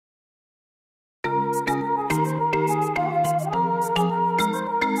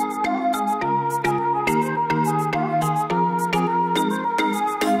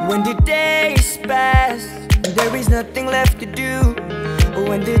nothing left to do.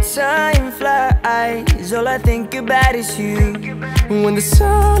 When the time flies, all I think about is you. When the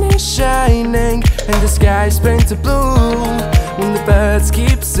sun is shining and the sky's painted blue, when the birds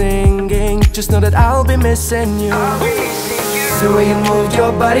keep singing, just know that I'll be missing you. The way you moved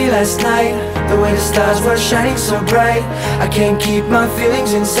your body last night, the way the stars were shining so bright, I can't keep my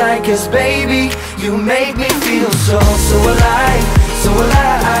feelings inside, cause baby, you make me feel so alive, so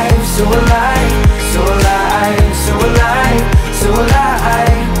alive, so alive, so alive, so alive, so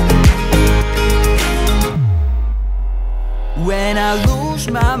alive. When I lose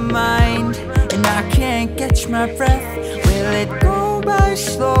my mind and I can't catch my breath, will it go by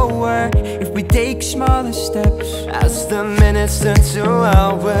slower if we take smaller steps? As the minutes turn to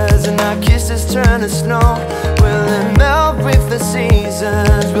hours and our kisses turn to snow, will it melt with the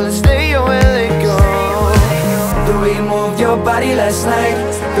seasons? Will it stay or will it go? The way you moved your body last night,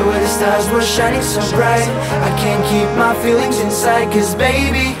 the way the stars were shining so bright, I can't keep my feelings inside, cause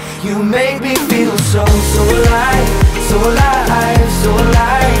baby, you make me feel so alive, so alive, so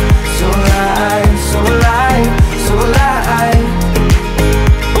alive, so alive, so alive, so alive,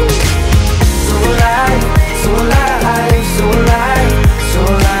 so alive, so alive, so alive, so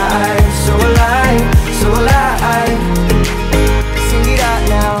alive, so alive, so alive. Sing it out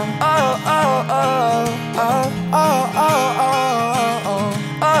now. Oh, oh, oh, oh, oh, oh, oh, oh,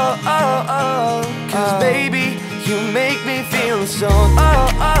 oh, oh, oh. Cause baby, you make me feel so. Oh,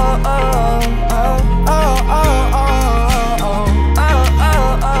 oh, oh, oh, oh, oh,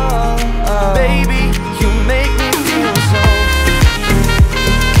 oh. Baby, you make me feel so.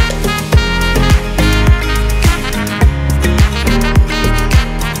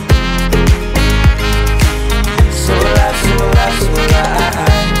 So alive, so alive, so alive.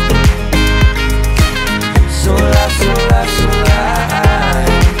 So alive, so alive, so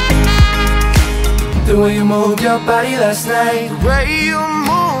alive. The way you moved your body last night, The way you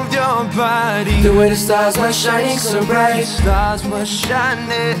moved your body, the way the stars were shining so bright, stars were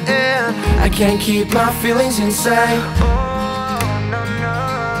shining. I can't keep my feelings inside.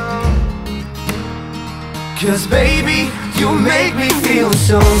 Cause baby, You make me feel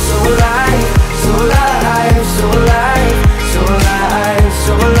so alive, so alive, so alive, so alive,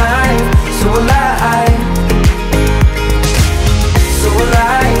 so alive, so alive, so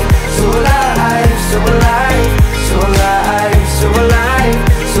alive, so alive, so alive, so alive, so alive,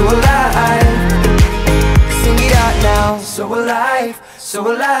 so alive. Sing it out now. So alive, so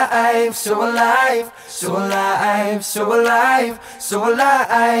alive, so alive, so alive, so alive, so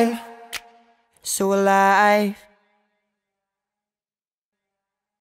alive, so alive.